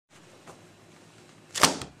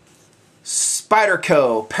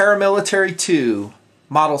Spyderco Para Military2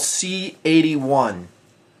 model C81.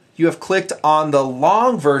 You have clicked on the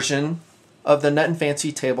long version of the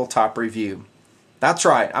Nutnfancy tabletop review. That's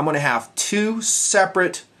right, I'm going to have two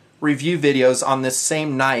separate review videos on this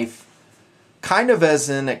same knife, kind of as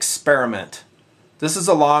an experiment. This is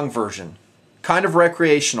a long version, kind of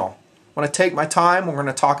recreational. I'm going to take my time. We're going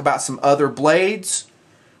to talk about some other blades.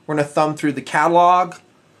 We're going to thumb through the catalog,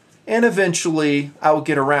 and eventually I will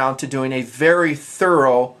get around to doing a very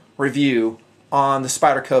thorough review on the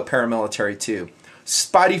Spyderco Para Military2.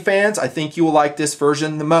 Spydie fans, I think you will like this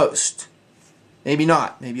version the most. Maybe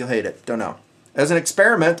not. Maybe you'll hate it. Don't know. As an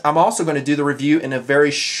experiment, I'm also going to do the review in a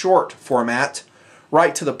very short format,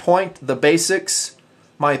 right to the point, the basics,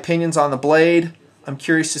 my opinions on the blade. I'm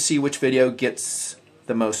curious to see which video gets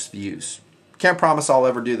the most views. Can't promise I'll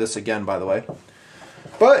ever do this again, by the way.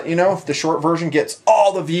 But, you know, if the short version gets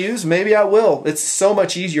all the views, maybe I will. It's so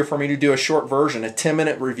much easier for me to do a short version, a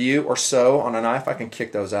 10-minute review or so on a knife. I can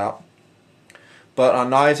kick those out. But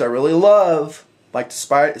on knives I really love, like the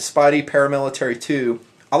Spydie Para Military2,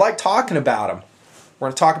 I like talking about them. We're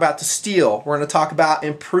going to talk about the steel. We're going to talk about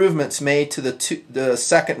improvements made to the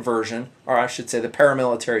second version, or I should say the Para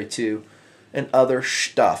Military2, and other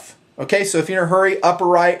stuff. Okay, so if you're in a hurry, upper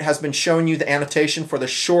right has been showing you the annotation for the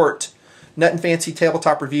short Nutnfancy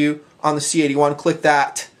tabletop review on the C81. Click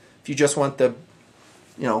that if you just want the,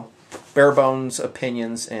 you know, bare bones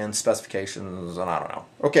opinions and specifications, and I don't know.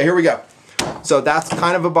 Okay, here we go. So that's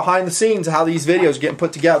kind of a behind the scenes of how these videos are getting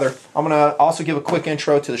put together. I'm going to also give a quick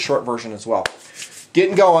intro to the short version as well.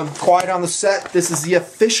 Getting going, quiet on the set. This is the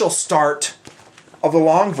official start of the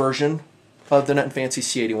long version of the Nutnfancy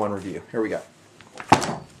C81 review. Here we go.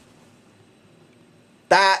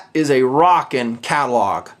 That is a rockin'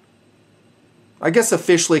 catalog. I guess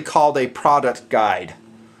officially called a product guide.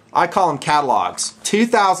 I call them catalogs.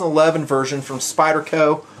 2011 version from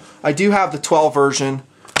Spyderco. I do have the 12 version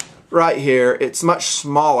right here. It's much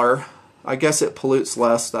smaller. I guess it pollutes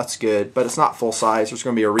less. That's good. But it's not full size. There's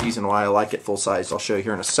going to be a reason why I like it full size. I'll show you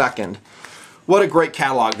here in a second. What a great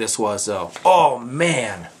catalog this was, though. Oh,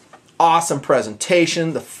 man. Awesome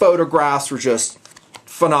presentation. The photographs were just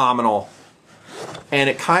phenomenal. And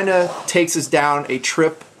it kind of takes us down a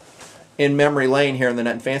trip in memory lane here in the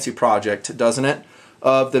Nutnfancy project, doesn't it?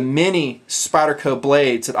 Of the many Spyderco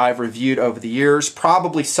blades that I've reviewed over the years,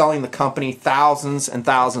 probably selling the company thousands and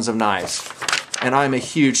thousands of knives. And I'm a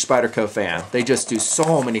huge Spyderco fan. They just do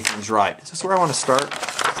so many things right. Is this where I want to start?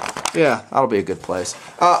 Yeah, that'll be a good place.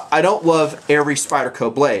 I don't love every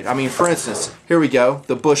Spyderco blade. I mean, for instance, here we go,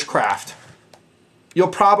 the Bushcraft. You'll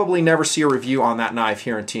probably never see a review on that knife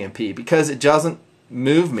here in TNP because it doesn't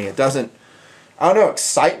move me. It doesn't, I don't know,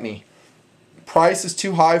 excite me. Price is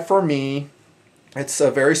too high for me. It's a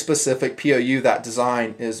very specific POU that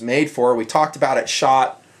design is made for. We talked about it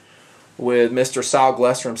shot with Mr. Sal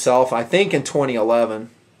Glesser himself, I think in 2011.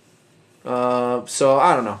 So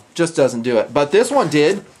I don't know, just doesn't do it. But this one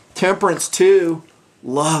did. Temperance 2,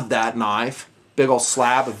 love that knife. Big old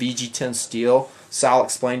slab of VG10 steel. Sal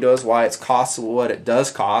explained to us why it's costs what it does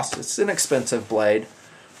cost. It's an expensive blade.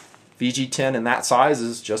 VG10 in that size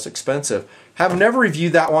is just expensive. Have never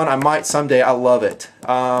reviewed that one. I might someday. I love it.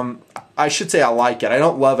 I should say I like it. I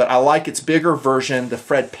don't love it. I like its bigger version, the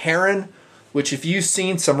Fred Perrin, which if you've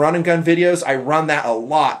seen some run and gun videos, I run that a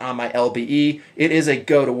lot on my LBE. It is a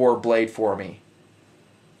go-to-war blade for me.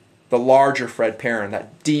 The larger Fred Perrin,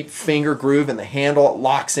 that deep finger groove in the handle, it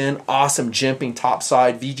locks in, awesome jimping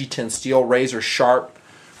topside, VG10 steel, razor sharp,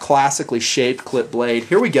 classically shaped clip blade.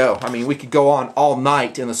 Here we go. I mean, we could go on all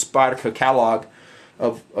night in the Spyderco catalog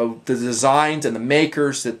of the designs and the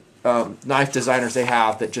makers that knife designers they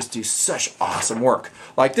have that just do such awesome work.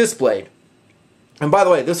 Like this blade. And by the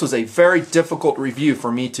way, this was a very difficult review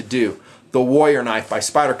for me to do, the Warrior knife by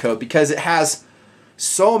Spyderco, because it has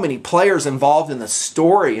so many players involved in the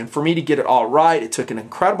story, and for me to get it all right, it took an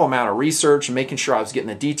incredible amount of research and making sure I was getting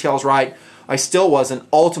the details right. I still wasn't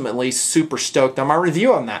ultimately super stoked on my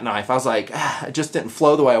review on that knife. I was like, it just didn't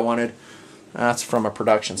flow the way I wanted. That's from a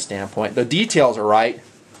production standpoint. The details are right.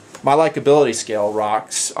 My likability scale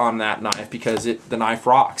rocks on that knife because the knife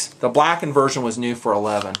rocks. The blackened version was new for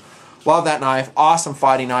 11. Love that knife. Awesome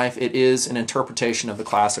fighting knife. It is an interpretation of the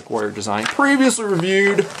classic Warrior design. Previously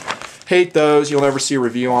reviewed. Hate those. You'll never see a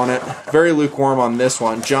review on it. Very lukewarm on this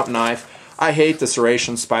one. Jump knife. I hate the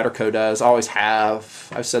serrations Spyderco does. Always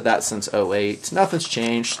have. I've said that since 08. Nothing's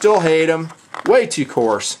changed. Still hate them. Way too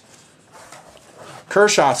coarse.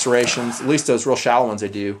 Kershaw serrations, at least those real shallow ones they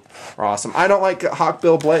do, are awesome. I don't like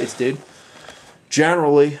hawkbill blades, dude.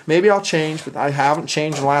 Generally, maybe I'll change, but I haven't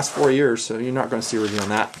changed in the last 4 years, so you're not going to see a review on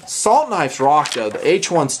that. Salt knives rock though. The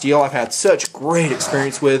H1 steel I've had such great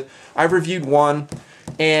experience with. I've reviewed one,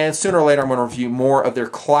 and sooner or later I'm going to review more of their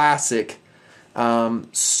classic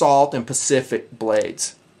Salt and Pacific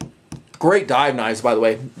blades. Great dive knives, by the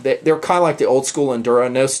way. They're kind of like the old school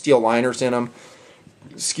Endura, no steel liners in them.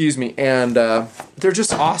 Excuse me, and they're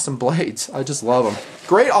just awesome blades. I just love them.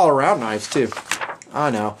 Great all-around knives too. I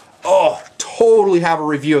know. Oh, totally have a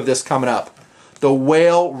review of this coming up. The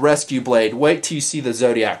Whale Rescue Blade. Wait till you see the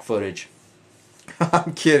Zodiac footage.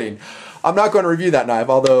 I'm kidding. I'm not going to review that knife,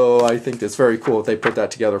 although I think it's very cool what they put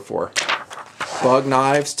that together for. Bug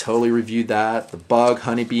knives, totally reviewed that. The Bug,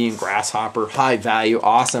 Honeybee, and Grasshopper. High value,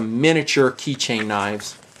 awesome. Miniature keychain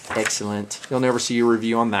knives. Excellent. You'll never see a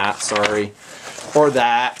review on that, sorry. Or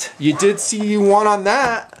that. You did see one on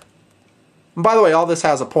that. And by the way, all this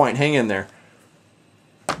has a point. Hang in there.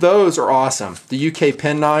 Those are awesome. The UK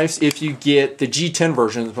pen knives, if you get the G10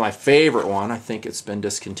 version, is my favorite one. I think it's been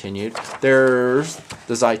discontinued. There's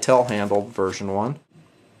the Zytel handled version one,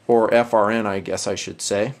 or FRN I guess I should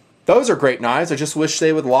say. Those are great knives. I just wish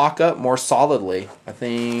they would lock up more solidly. I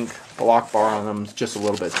think the lock bar on them is just a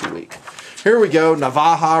little bit too weak. Here we go.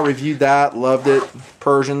 Navaja, reviewed that, loved it.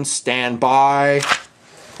 Persian, standby.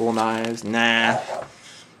 Cool knives, nah.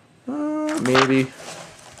 Maybe.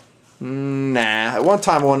 Nah, at one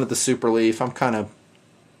time I wanted the Super Leaf. I'm kind of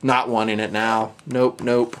not wanting it now. Nope,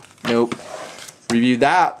 nope, nope. Reviewed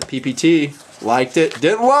that, the PPT. Liked it.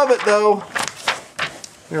 Didn't love it though.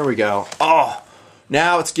 There we go. Oh,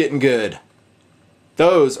 now it's getting good.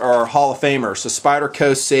 Those are Hall of Famers. The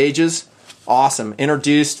Spyderco Sages. Awesome.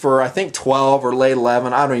 Introduced for I think 12 or late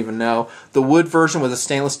 11. I don't even know. The wood version with the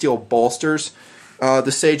stainless steel bolsters. The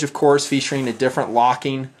Sage, of course, featuring a different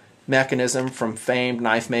locking mechanism from famed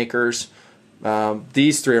knife makers.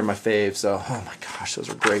 These three are my faves, so oh my gosh, those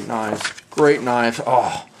are great knives. Great knives.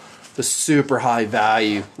 Oh, the super high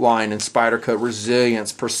value line in Spyderco.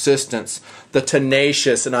 Resilience, persistence, the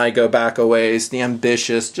tenacious, and I go back a ways, the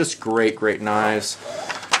ambitious, just great, great knives.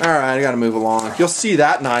 Alright, I gotta move along. You'll see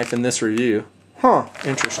that knife in this review. Huh,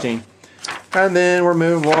 interesting. And then we're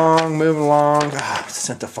moving along, moving along. Ah,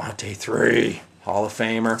 Centofonte 3. Hall of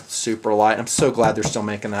Famer, super light. I'm so glad they're still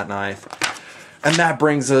making that knife. And that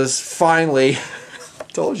brings us finally,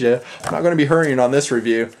 told you, I'm not going to be hurrying on this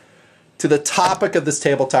review, to the topic of this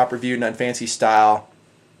tabletop review, Nutnfancy style,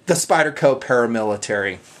 the Spyderco Para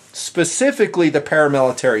Military. Specifically the Para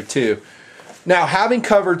Military2. Now, having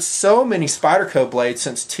covered so many Spyderco blades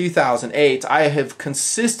since 2008, I have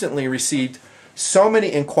consistently received so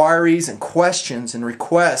many inquiries and questions and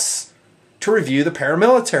requests to review the Para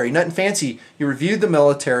Military. Nutnfancy, you reviewed the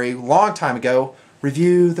military a long time ago.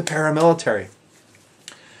 Review the Para Military.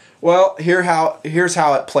 Well, here's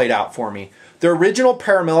how it played out for me. The original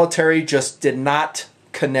Para Military just did not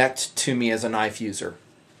connect to me as a knife user.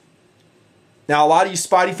 Now, a lot of you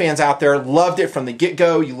Spydie fans out there loved it from the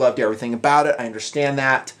get-go. You loved everything about it. I understand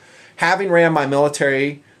that. Having ran my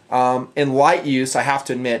military in light use, I have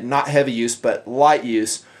to admit, not heavy use, but light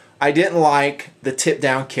use, I didn't like the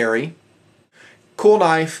tip-down carry. Cool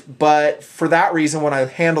knife, but for that reason, when I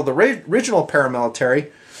handled the original Para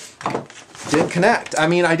Military, didn't connect. I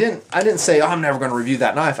mean, I didn't say, oh, I'm never going to review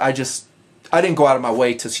that knife. I didn't go out of my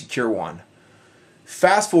way to secure one.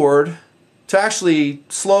 Fast forward to actually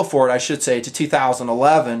slow forward, I should say, to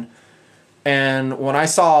 2011, and when I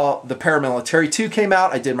saw the Para Military2 came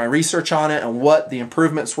out, I did my research on it and what the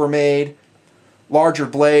improvements were made. Larger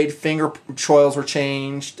blade, finger choils were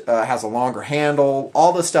changed, has a longer handle,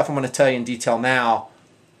 all this stuff I'm going to tell you in detail now.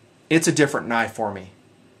 It's a different knife for me.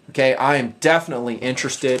 Okay, I am definitely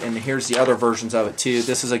interested, and here's the other versions of it too.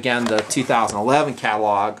 This is again the 2011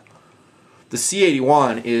 catalog. The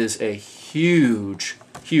C81 is a huge,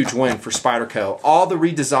 huge win for Spyderco. All the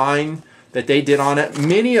redesign that they did on it,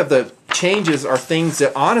 many of the changes are things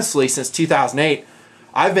that honestly since 2008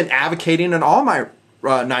 I've been advocating in all my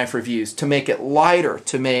knife reviews to make it lighter,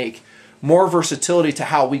 to make more versatility to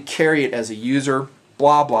how we carry it as a user,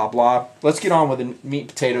 blah, blah, blah. Let's get on with the meat and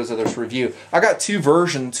potatoes of this review. I got two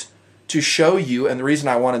versions to show you, and the reason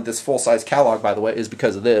I wanted this full-size catalog, by the way, is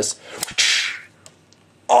because of this.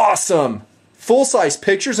 Awesome! Full-size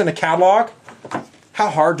pictures in a catalog. How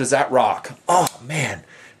hard does that rock? Oh, man.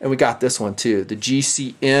 And we got this one, too. The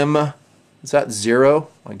GCM, is that 0?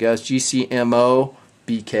 I guess GCMO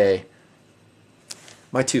BK.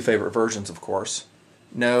 My two favorite versions, of course.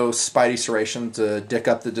 No Spydie serration to dick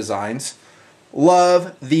up the designs.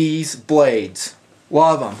 Love these blades.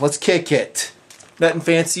 Love them. Let's kick it.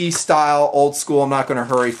 Nutnfancy style, old school, I'm not going to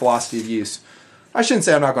hurry philosophy of use. I shouldn't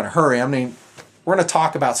say I'm not going to hurry. I mean, we're going to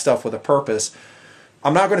talk about stuff with a purpose.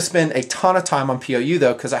 I'm not going to spend a ton of time on POU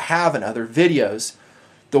though, because I have in other videos.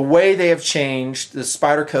 The way they have changed the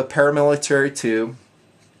Spyderco Para Military2,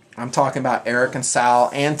 I'm talking about Eric and Sal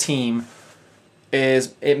and team,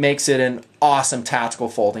 is it makes it an awesome tactical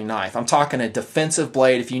folding knife. I'm talking a defensive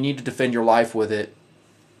blade. If you need to defend your life with it,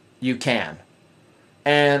 you can.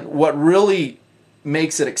 And what really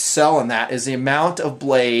makes it excel in that is the amount of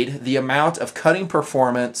blade, the amount of cutting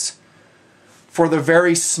performance for the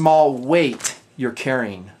very small weight you're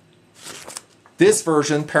carrying. This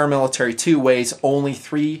version, Para Military2, weighs only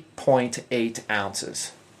 3.8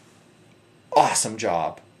 ounces. Awesome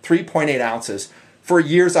job. 3.8 ounces. For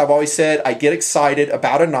years I've always said I get excited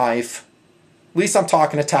about a knife, at least I'm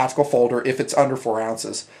talking a tactical folder, if it's under 4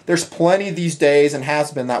 ounces. There's plenty these days, and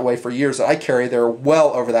has been that way for years, that I carry. They're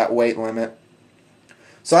well over that weight limit.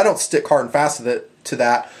 So I don't stick hard and fast to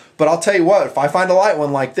that. But I'll tell you what, if I find a light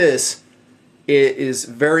one like this, it is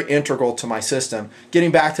very integral to my system.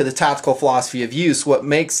 Getting back to the tactical philosophy of use, what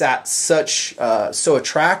makes that so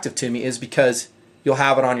attractive to me is because you'll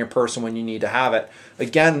have it on your person when you need to have it.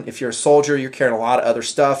 Again, if you're a soldier, you're carrying a lot of other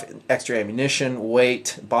stuff, extra ammunition,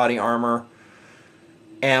 weight, body armor,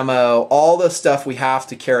 ammo, all the stuff we have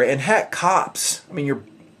to carry. And heck, cops. I mean,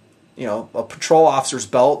 a patrol officer's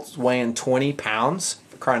belt weighing 20 pounds,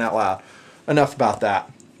 for crying out loud. Enough about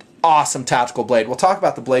that. Awesome tactical blade. We'll talk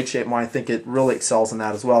about the blade shape and why I think it really excels in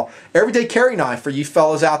that as well. Everyday carry knife for you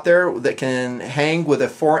fellas out there that can hang with a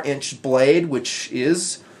 4-inch blade, which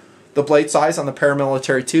is the blade size on the Para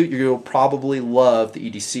Military2. You'll probably love the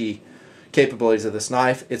EDC capabilities of this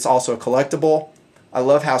knife. It's also a collectible. I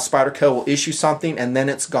love how Spyderco will issue something and then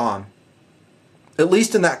it's gone. At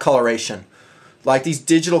least in that coloration. Like these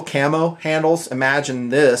digital camo handles, imagine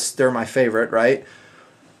this, they're my favorite, right?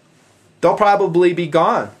 They'll probably be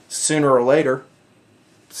gone sooner or later.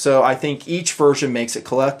 So I think each version makes it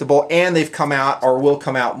collectible, and they've come out or will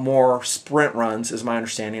come out more sprint runs, is my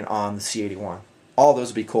understanding, on the C81. All those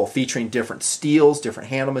would be cool, featuring different steels, different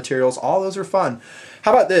handle materials. All those are fun.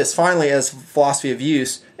 How about this? Finally, as philosophy of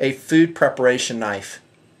use, a food preparation knife.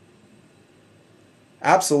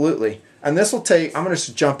 Absolutely. And this will take, I'm going to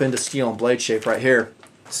just jump into steel and blade shape right here.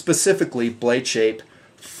 Specifically blade shape.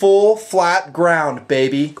 Full flat ground,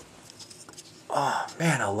 baby. Oh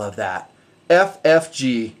man, I love that.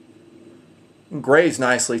 FFG. Grays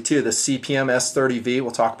nicely too. The CPM S30V.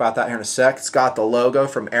 We'll talk about that here in a sec. It's got the logo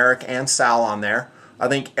from Eric and Sal on there. I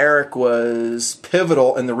think Eric was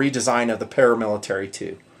pivotal in the redesign of the Para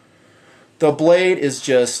Military2. The blade is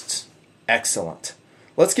just excellent.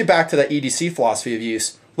 Let's get back to that EDC philosophy of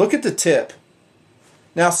use. Look at the tip.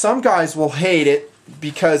 Now some guys will hate it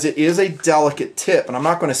because it is a delicate tip, and I'm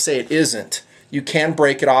not going to say it isn't. You can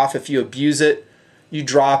break it off if you abuse it. You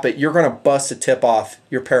drop it, you're going to bust the tip off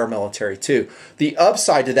your Para Military2. The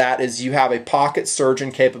upside to that is you have a pocket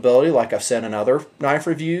surgeon capability, like I've said in other knife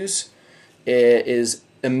reviews. It is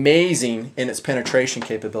amazing in its penetration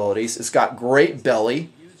capabilities. It's got great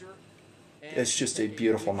belly. It's just a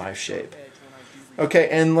beautiful knife shape. Okay,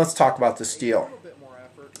 and let's talk about the steel.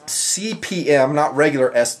 CPM, not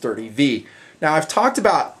regular S30V. Now I've talked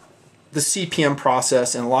about the CPM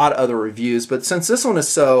process in a lot of other reviews, but since this one is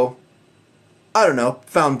so, I don't know,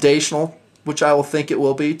 foundational, which I will think it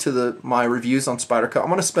will be to my reviews on Spyderco, I'm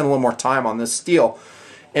going to spend a little more time on this steel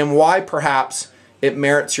and why perhaps it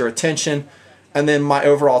merits your attention, and then my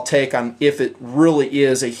overall take on if it really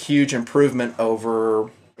is a huge improvement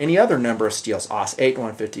over any other number of steels, OS 8 and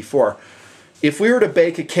 154. If we were to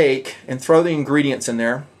bake a cake and throw the ingredients in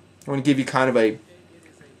there, I'm going to give you kind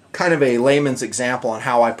of a layman's example on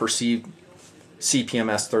how I perceive CPM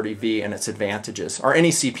S30V and its advantages, or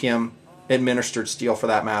any CPM administered steel for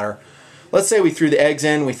that matter. Let's say we threw the eggs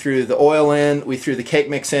in, we threw the oil in, we threw the cake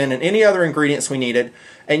mix in, and any other ingredients we needed,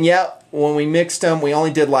 and yet when we mixed them we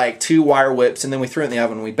only did like 2 wire whips and then we threw it in the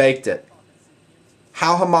oven and we baked it.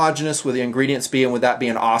 How homogeneous would the ingredients be, and would that be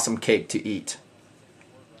an awesome cake to eat?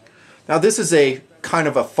 Now this is a kind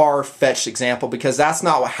of a far-fetched example because that's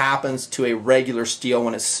not what happens to a regular steel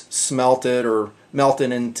when it's smelted or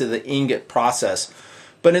melted into the ingot process.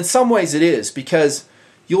 But in some ways it is, because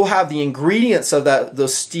you'll have the ingredients of that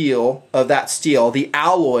steel, the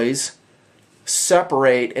alloys,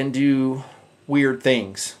 separate and do weird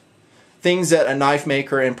things. Things that a knife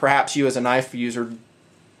maker and perhaps you as a knife user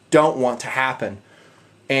don't want to happen.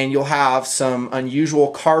 And you'll have some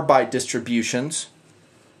unusual carbide distributions,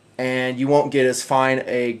 and you won't get as fine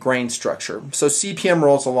a grain structure. So CPM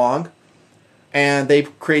rolls along and they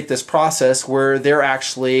create this process where they're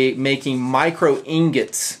actually making micro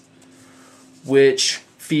ingots which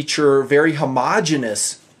feature very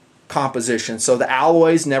homogeneous composition. So the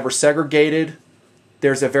alloys never segregated,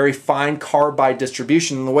 there's a very fine carbide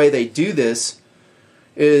distribution. And the way they do this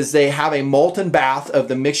is they have a molten bath of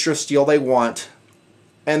the mixture of steel they want,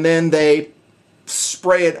 and then they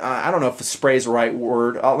spray it. I don't know if spray is the right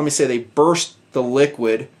word. Let me say they burst the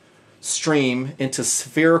liquid stream into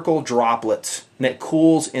spherical droplets, and it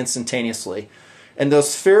cools instantaneously. And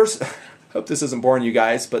those spheres, I hope this isn't boring you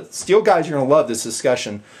guys, but steel guys, you're going to love this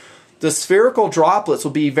discussion. The spherical droplets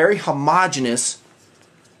will be very homogeneous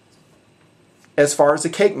as far as the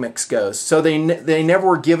cake mix goes. So they never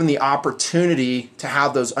were given the opportunity to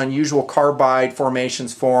have those unusual carbide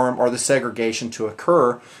formations form or the segregation to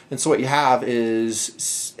occur. And so what you have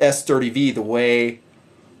is S30V the way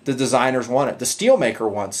the designers want it. The steel maker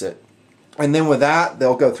wants it. And then with that,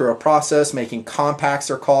 they'll go through a process making compacts,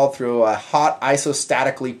 they're called, through a hot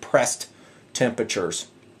isostatically pressed temperatures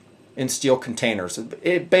in steel containers.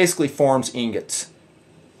 It basically forms ingots.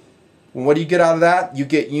 What do you get out of that? You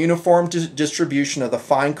get uniform distribution of the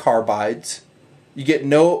fine carbides, you get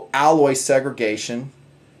no alloy segregation,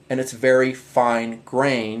 and it's very fine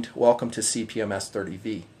grained. Welcome to CPM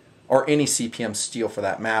S30V, or any CPM steel for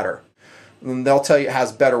that matter. And they'll tell you it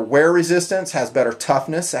has better wear resistance, has better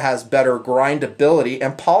toughness, it has better grindability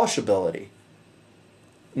and polishability.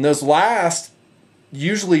 And those last,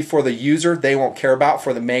 usually for the user, they won't care about.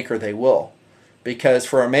 For the maker, they will. Because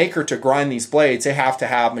for a maker to grind these blades, they have to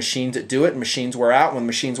have machines that do it, and machines wear out. When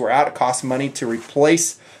machines wear out, it costs money to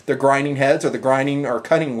replace the grinding heads or the grinding or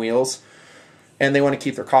cutting wheels, and they want to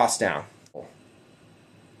keep their costs down.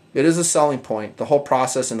 It is a selling point. The whole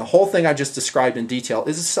process and the whole thing I just described in detail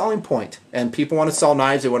is a selling point. And people want to sell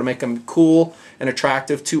knives. They want to make them cool and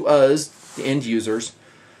attractive to us, the end users.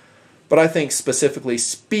 But I think specifically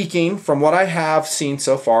speaking, from what I have seen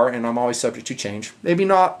so far, and I'm always subject to change, maybe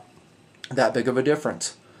not that big of a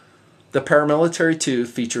difference. The Paramilitary2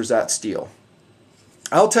 features that steel.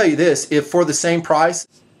 I'll tell you this, if for the same price,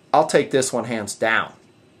 I'll take this one hands down.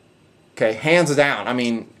 Okay, hands down. I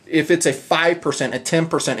mean, if it's a 5%, a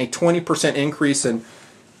 10%, a 20% increase in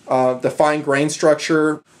the fine grain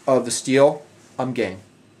structure of the steel, I'm game.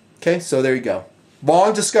 Okay, so there you go.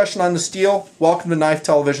 Long discussion on the steel. Welcome to Knife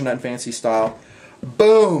Television Nutnfancy Style.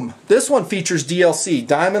 Boom! This one features DLC,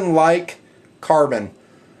 diamond-like carbon.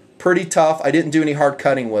 Pretty tough. I didn't do any hard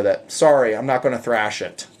cutting with it. Sorry, I'm not going to thrash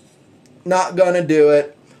it. Not going to do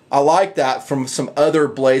it. I like that from some other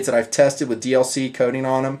blades that I've tested with DLC coating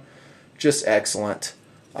on them. Just excellent.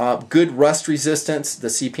 Good rust resistance. The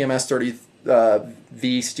CPM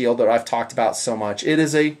S30V steel that I've talked about so much. It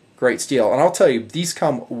is a great steel. And I'll tell you, these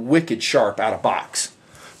come wicked sharp out of box.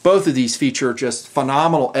 Both of these feature just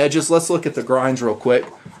phenomenal edges. Let's look at the grinds real quick.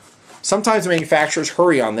 Sometimes manufacturers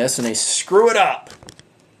hurry on this and they screw it up.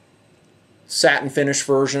 Satin finish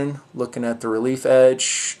version, looking at the relief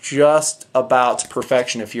edge, just about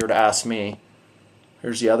perfection if you were to ask me.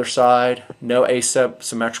 Here's the other side. No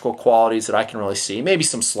asymmetrical qualities that I can really see. Maybe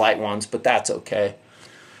some slight ones, but that's okay.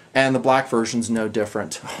 And the black version's no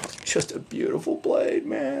different. Just a beautiful blade,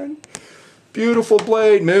 man. Beautiful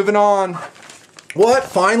blade. Moving on. What?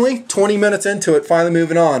 Finally? 20 minutes into it, finally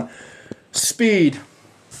moving on. Speed.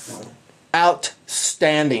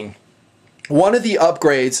 Outstanding. One of the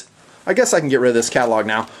upgrades, I guess I can get rid of this catalog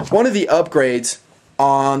now. One of the upgrades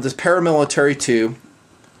on this Paramilitary2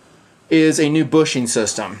 is a new bushing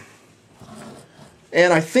system.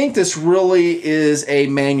 And I think this really is a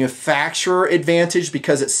manufacturer advantage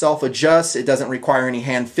because it self-adjusts. It doesn't require any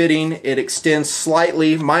hand fitting. It extends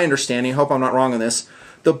slightly, my understanding, hope I'm not wrong on this,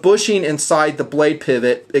 the bushing inside the blade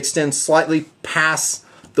pivot extends slightly past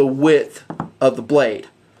the width of the blade.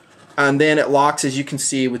 And then it locks, as you can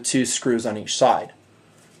see, with 2 screws on each side.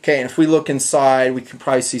 Okay, and if we look inside, we can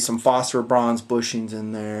probably see some phosphor bronze bushings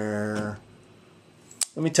in there.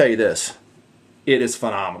 Let me tell you this, it is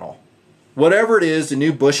phenomenal. Whatever it is, the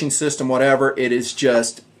new bushing system, whatever, it is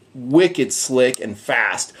just wicked slick and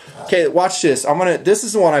fast. Okay, watch this. This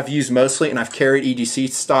is the one I've used mostly, and I've carried EDC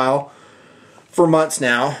style for months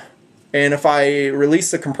now. And if I release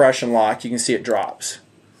the compression lock, you can see it drops.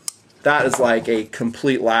 That is like a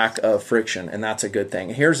complete lack of friction, and that's a good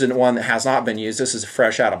thing. Here's the one that has not been used. This is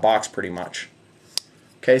fresh out of box pretty much.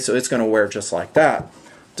 Okay, so it's going to wear just like that.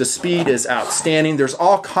 The speed is outstanding. There's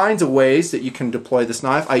all kinds of ways that you can deploy this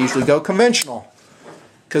knife. I usually go conventional,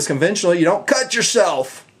 because conventional, you don't cut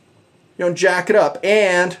yourself. You don't jack it up.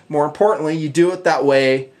 And more importantly, you do it that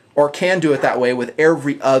way, or can do it that way, with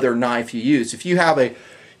every other knife you use. If you have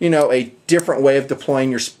a different way of deploying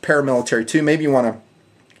your Paramilitary2, maybe you want to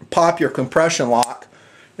pop your compression lock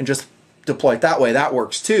and just deploy it that way. That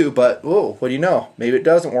works too, but whoa, what do you know? Maybe it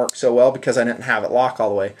doesn't work so well because I didn't have it lock all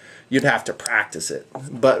the way. You'd have to practice it.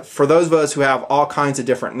 But for those of us who have all kinds of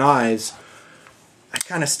different knives, I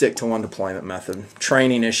kind of stick to one deployment method.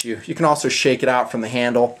 Training issue. You can also shake it out from the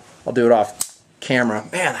handle. I'll do it off camera.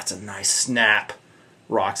 Man, that's a nice snap.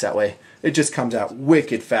 Rocks that way. It just comes out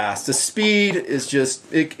wicked fast. The speed is just,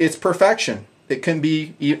 it's perfection. It couldn't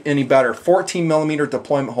be any better. 14mm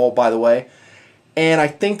deployment hole, by the way. And I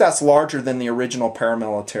think that's larger than the original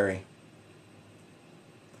paramilitary.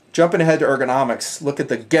 Jumping ahead to ergonomics, look at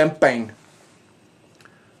the jimping.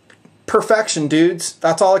 Perfection, dudes.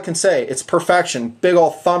 That's all I can say. It's perfection. Big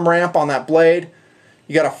old thumb ramp on that blade.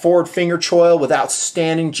 You got a forward finger choil with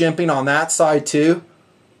outstanding jimping on that side too.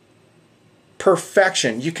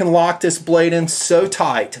 Perfection. You can lock this blade in so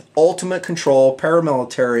tight. Ultimate control,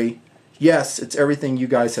 paramilitary. Yes, it's everything you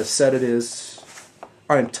guys have said it is.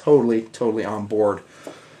 I am totally, totally on board.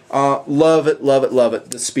 Love it, love it, love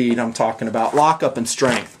it. The speed I'm talking about. Lockup and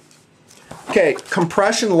strength. Okay,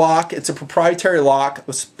 compression lock. It's a proprietary lock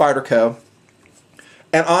with Spyderco.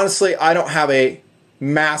 And honestly, I don't have a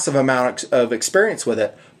massive amount of experience with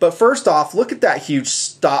it. But first off, look at that huge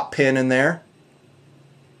stop pin in there.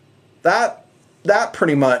 That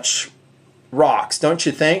pretty much rocks, don't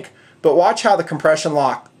you think? But watch how the compression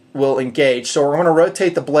lock will engage. So we're going to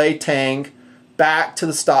rotate the blade tang back to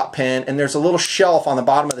the stop pin, and there's a little shelf on the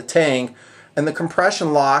bottom of the tang, and the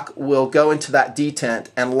compression lock will go into that detent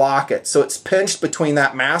and lock it. So it's pinched between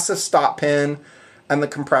that massive stop pin and the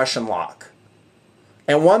compression lock.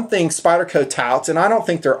 And one thing Spyderco touts, and I don't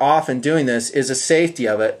think they're often doing this, is the safety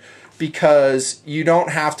of it, because you don't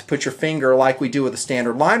have to put your finger like we do with a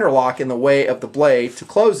standard liner lock in the way of the blade to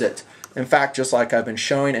close it. In fact, just like I've been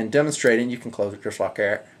showing and demonstrating, you can close it just like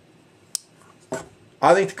that.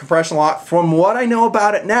 I think the compression lock, from what I know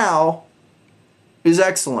about it now, is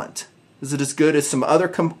excellent. Is it as good as some other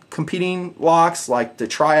competing locks like the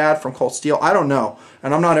Triad from Cold Steel? I don't know.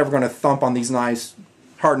 And I'm not ever going to thump on these knives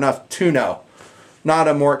hard enough to know. Not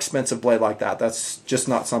a more expensive blade like that. That's just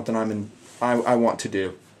not something I want to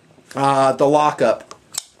do. The lockup,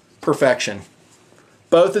 perfection.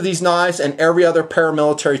 Both of these knives and every other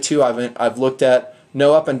paramilitary 2 I've looked at,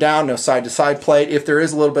 no up and down, no side to side plate. If there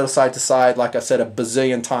is a little bit of side to side, like I said a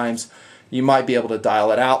bazillion times, you might be able to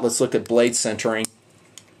dial it out. Let's look at blade centering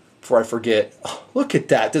before I forget. Oh, look at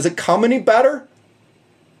that. Does it come any better?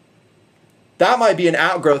 That might be an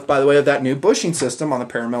outgrowth, by the way, of that new bushing system on the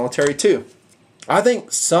paramilitary 2. I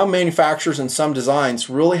think some manufacturers and some designs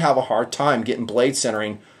really have a hard time getting blade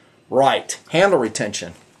centering right. Handle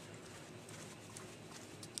retention.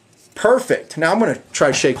 Perfect. Now I'm going to try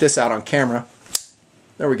to shake this out on camera.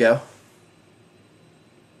 There we go.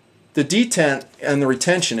 The detent and the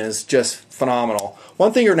retention is just phenomenal.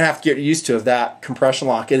 One thing you're going to have to get used to of that compression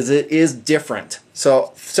lock is it is different.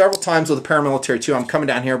 So several times with the paramilitary 2, I'm coming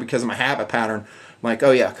down here because of my habit pattern. I'm like,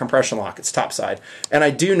 oh yeah, compression lock, it's topside. And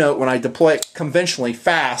I do note when I deploy it conventionally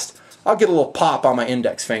fast, I'll get a little pop on my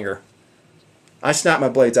index finger. I snap my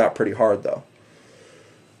blades out pretty hard though.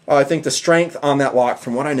 I think the strength on that lock,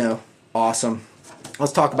 from what I know, awesome.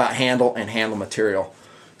 Let's talk about handle and handle material.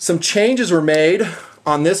 Some changes were made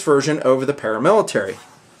on this version over the paramilitary.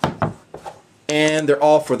 And they're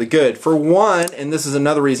all for the good. For one, and this is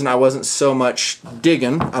another reason I wasn't so much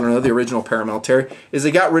digging, I don't know, the original paramilitary, is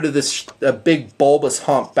they got rid of this big bulbous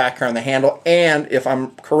hump back here on the handle, and if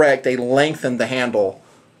I'm correct, they lengthened the handle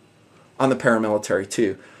on the paramilitary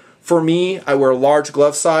too. For me, I wear a large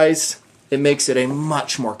glove size. It makes it a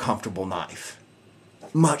much more comfortable knife.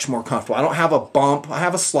 Much more comfortable. I don't have a bump. I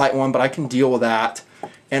have a slight one, but I can deal with that.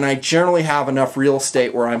 And I generally have enough real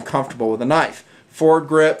estate where I'm comfortable with a knife. Forward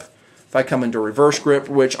grip. If I come into reverse grip,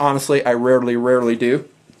 which honestly I rarely do,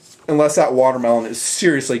 unless that watermelon is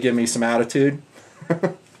seriously giving me some attitude,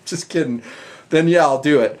 just kidding, then yeah, I'll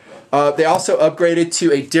do it. They also upgraded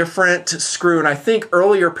to a different screw, and I think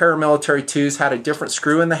earlier paramilitary 2s had a different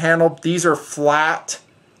screw in the handle. These are flat,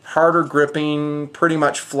 harder gripping, pretty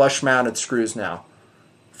much flush mounted screws now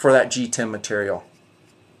for that G10 material.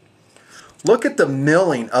 Look at the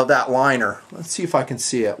milling of that liner. Let's see if I can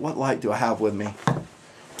see it. What light do I have with me?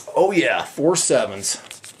 Oh yeah, 4/7,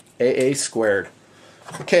 AA squared.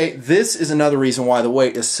 Okay, this is another reason why the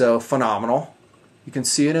weight is so phenomenal. You can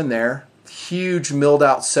see it in there. Huge milled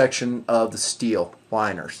out section of the steel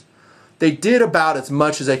liners. They did about as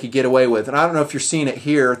much as they could get away with, and I don't know if you're seeing it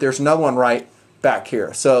here. There's another one right back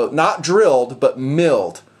here. So not drilled, but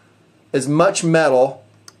milled. As much metal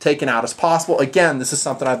taken out as possible. Again, this is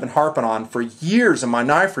something I've been harping on for years in my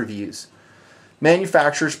knife reviews.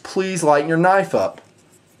 Manufacturers, please lighten your knife up.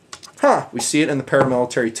 We see it in the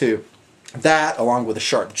paramilitary too. That, along with the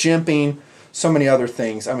sharp jimping, so many other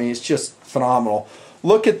things. I mean, it's just phenomenal.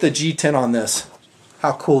 Look at the G10 on this.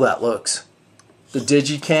 How cool that looks. The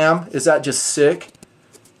Digicam, is that just sick?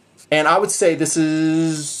 And I would say this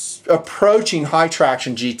is approaching high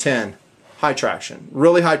traction G10. High traction.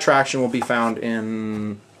 Really high traction will be found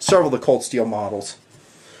in several of the cold steel models.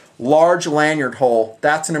 Large lanyard hole.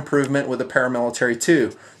 That's an improvement with the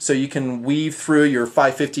Paramilitary2. So you can weave through your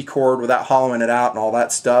 550 cord without hollowing it out and all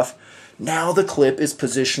that stuff. Now the clip is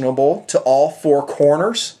positionable to all four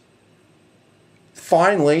corners.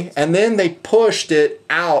 Finally. And then they pushed it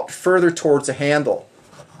out further towards the handle.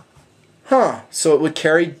 So it would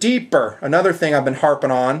carry deeper. Another thing I've been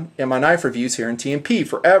harping on in my knife reviews here in TNP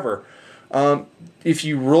forever. If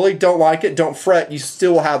you really don't like it, don't fret. You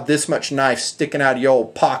still will have this much knife sticking out of your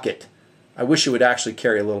old pocket. I wish it would actually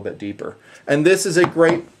carry a little bit deeper. And this is a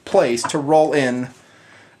great place to roll in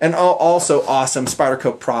an also awesome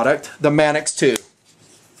Spyderco product, the Mannix 2.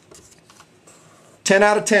 10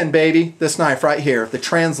 out of 10, baby. This knife right here. The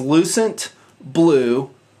translucent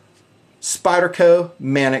blue Spyderco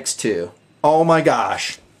Mannix 2. Oh my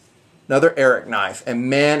gosh. Another Eric knife. And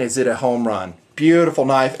man, is it a home run. Beautiful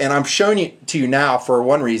knife, and I'm showing it to you now for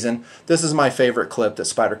one reason. This is my favorite clip that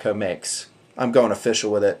Spyderco makes. I'm going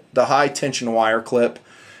official with it. The high tension wire clip,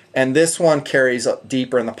 and this one carries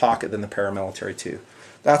deeper in the pocket than the Paramilitary2.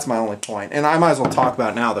 That's my only point. And I might as well talk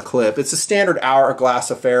about now the clip. It's a standard hourglass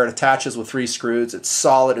affair. It attaches with 3 screws. It's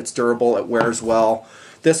solid, it's durable, it wears well.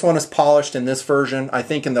 This one is polished in this version. I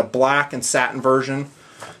think in the black and satin version,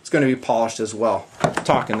 it's going to be polished as well. I'm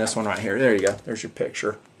talking this one right here. There you go. There's your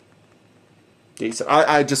picture. Decent.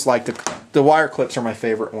 I just like the wire clips are my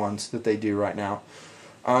favorite ones that they do right now.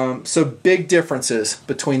 So big differences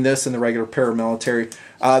between this and the regular Paramilitary.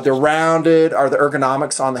 The rounded are the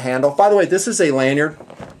ergonomics on the handle. By the way, this is a lanyard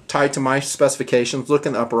tied to my specifications. Look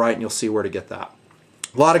in the upper right and you'll see where to get that.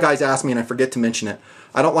 A lot of guys ask me and I forget to mention it.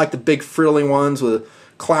 I don't like the big frilly ones with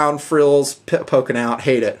clown frills poking out.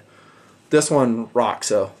 Hate it. This one rocks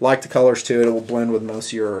though. Like the colors too. It will blend with most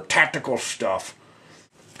of your tactical stuff.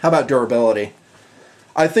 How about durability?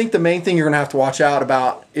 I think the main thing you're going to have to watch out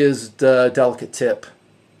about is the delicate tip.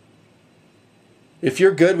 If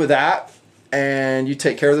you're good with that and you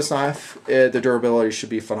take care of this knife, the durability should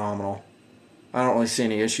be phenomenal. I don't really see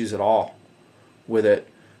any issues at all with it.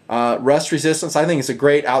 Rust resistance, I think it's a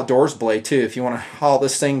great outdoors blade too. If you want to haul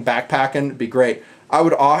this thing backpacking, it'd be great. I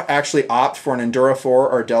would actually opt for an Enduro 4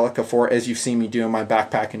 or a Delica 4 as you've seen me do in my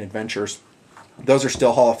backpacking adventures. Those are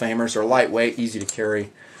still Hall of Famers. They're lightweight, easy to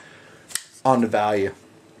carry. On the value.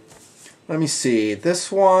 Let me see.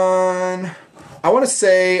 This one, I want to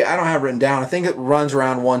say, I don't have it written down. I think it runs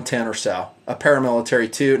around 110 or so. A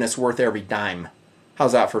Paramilitary2, and it's worth every dime.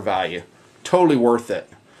 How's that for value? Totally worth it.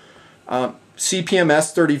 CPM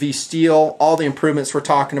S30V steel, all the improvements we're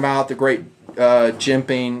talking about, the great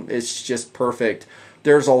jimping, it's just perfect.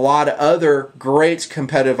 There's a lot of other great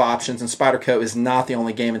competitive options, and Spyderco is not the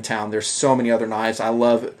only game in town. There's so many other knives I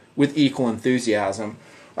love with equal enthusiasm.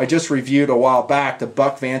 I just reviewed a while back the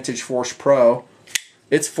Buck Vantage Force Pro.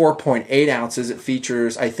 It's 4.8 ounces. It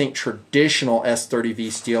features, I think, traditional S30V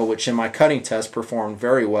steel, which in my cutting test performed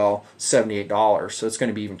very well, $78. So it's going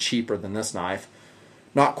to be even cheaper than this knife.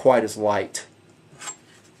 Not quite as light.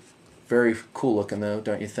 Very cool looking though,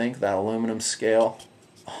 don't you think? That aluminum scale.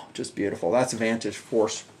 Oh, just beautiful. That's Vantage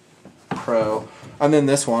Force Pro. And then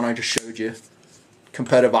this one I just showed you.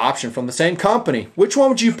 Competitive option from the same company. Which one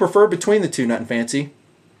would you prefer between the two, Nutnfancy?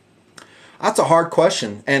 That's a hard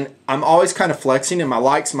question, and I'm always kind of flexing in my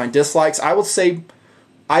likes and my dislikes. I will say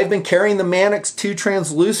I've been carrying the Mannix 2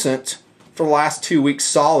 translucent for the last 2 weeks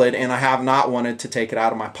solid, and I have not wanted to take it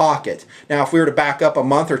out of my pocket. Now, if we were to back up a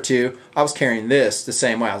month or two, I was carrying this the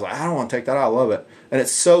same way. I was like, I don't want to take that out. I love it. And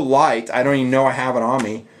it's so light, I don't even know I have it on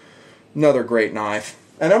me. Another great knife.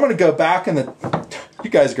 And I'm going to go back in the... You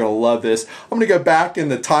guys are going to love this. I'm going to go back in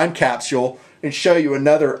the time capsule and show you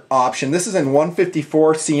another option. This is in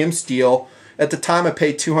 154 CM steel. At the time I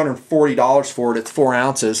paid $240 for it. It's 4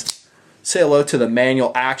 ounces. Say hello to the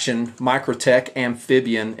manual action Microtech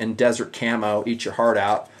Amphibian in Desert Camo. Eat your heart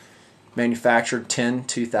out. Manufactured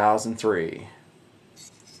 10/2003.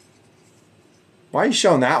 Why are you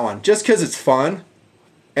showing that one? Just because it's fun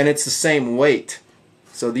and it's the same weight.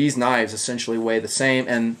 So these knives essentially weigh the same,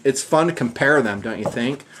 and it's fun to compare them, don't you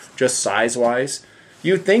think? Just size-wise.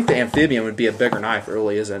 You'd think the Amphibian would be a bigger knife. It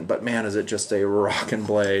really isn't, but man, is it just a rockin'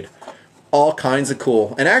 blade. All kinds of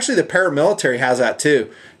cool. And actually the Paramilitary has that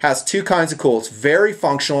too. Has 2 kinds of cool. It's very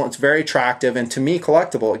functional, it's very attractive, and to me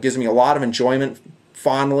collectible. It gives me a lot of enjoyment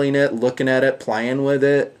fondling it, looking at it, playing with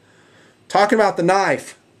it. Talking about the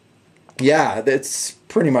knife. Yeah, it's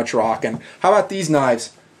pretty much rocking. How about these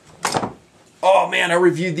knives? Oh man, I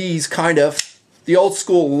reviewed these kind of. The old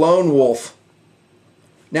school Lone Wolf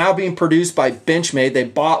Now being produced by Benchmade. They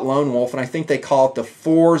bought Lone Wolf, and I think they call it the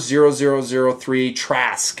 40003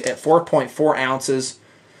 Trask at 4.4 ounces.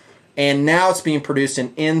 And now it's being produced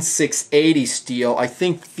in N680 steel. I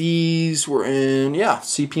think these were in, yeah,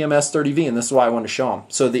 CPM S30V, and this is why I wanted to show them.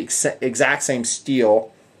 So the exact same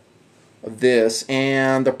steel of this,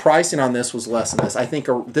 and the pricing on this was less than this. I think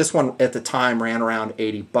this one at the time ran around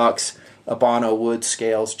 80 bucks. Abano wood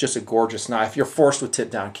scales, just a gorgeous knife. You're forced with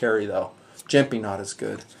tip down carry though. Jimping not as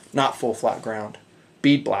good. Not full flat ground.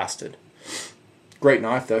 Bead blasted. Great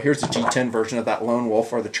knife though. Here's the G10 version of that Lone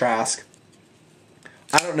Wolf, or the Trask.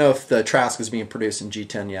 I don't know if the Trask is being produced in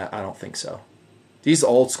G10 yet. I don't think so. These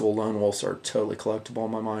old school Lone Wolves are totally collectible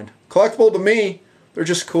in my mind. Collectible to me. They're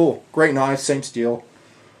just cool. Great knives, same steel.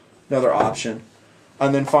 Another option.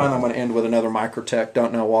 And then finally I'm going to end with another Microtech.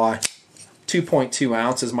 Don't know why. 2.2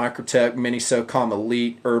 ounces Microtech Mini SOCOM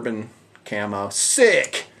Elite Urban Camo.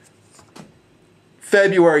 Sick!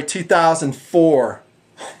 February 2004.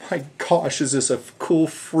 Oh my gosh, is this a cool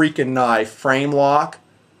freaking knife. Frame lock.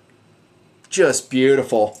 Just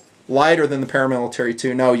beautiful. Lighter than the Paramilitary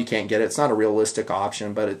 2. No, you can't get it. It's not a realistic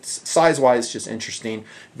option, but it's size-wise just interesting.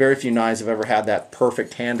 Very few knives have ever had that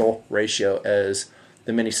perfect handle ratio as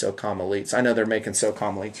the Mini SOCOM Elites. I know they're making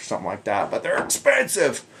SOCOM Elites or something like that, but they're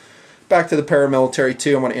expensive. Back to the Paramilitary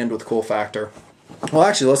 2. I'm going to end with cool factor. Well,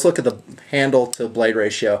 actually, let's look at the handle to blade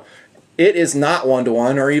ratio. It is not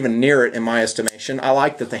 1-to-1 or even near it in my estimation. I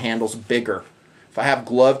like that the handle's bigger. If I have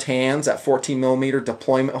gloved hands, that 14mm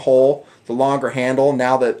deployment hole, the longer handle,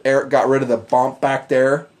 now that Eric got rid of the bump back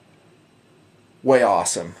there, way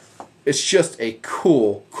awesome. It's just a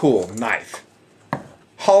cool, cool knife.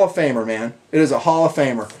 Hall of Famer, man. It is a Hall of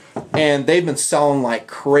Famer. And they've been selling like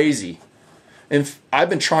crazy. And I've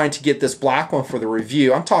been trying to get this black one for the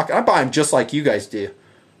review. I buy them just like you guys do.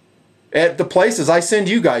 At the places I send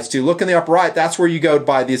you guys to, look in the upper right, that's where you go to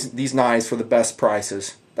buy these knives for the best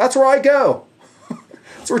prices. That's where I go.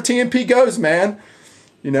 That's where TNP goes, man.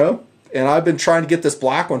 You know? And I've been trying to get this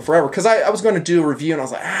black one forever. Because I was going to do a review and I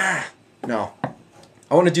was like, no.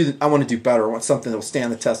 I want to do better. I want something that will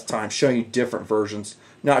stand the test of time, showing you different versions,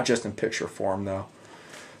 not just in picture form though.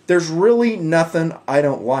 There's really nothing I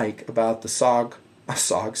don't like about the the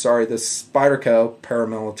Spyderco Para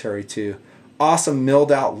Military2. Awesome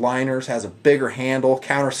milled out liners, has a bigger handle,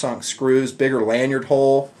 countersunk screws, bigger lanyard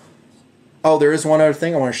hole. Oh, there is one other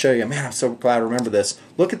thing I want to show you. Man, I'm so glad I remember this.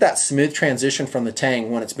 Look at that smooth transition from the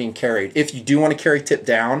tang when it's being carried. If you do want to carry tip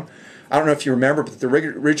down, I don't know if you remember, but the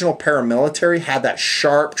original Paramilitary had that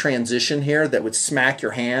sharp transition here that would smack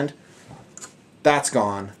your hand. That's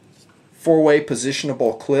gone. 4-way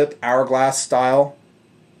positionable clip, hourglass style.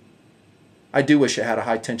 I do wish it had a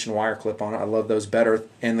high tension wire clip on it. I love those better.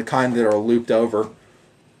 And the kind that are looped over.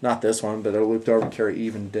 Not this one, but they're looped over and carry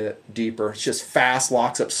even deeper. It's just fast,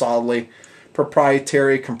 locks up solidly.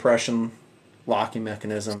 Proprietary compression locking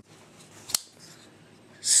mechanism.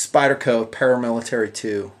 Spyderco Para Military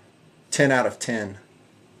 2. 10 out of 10.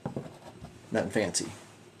 Nutnfancy.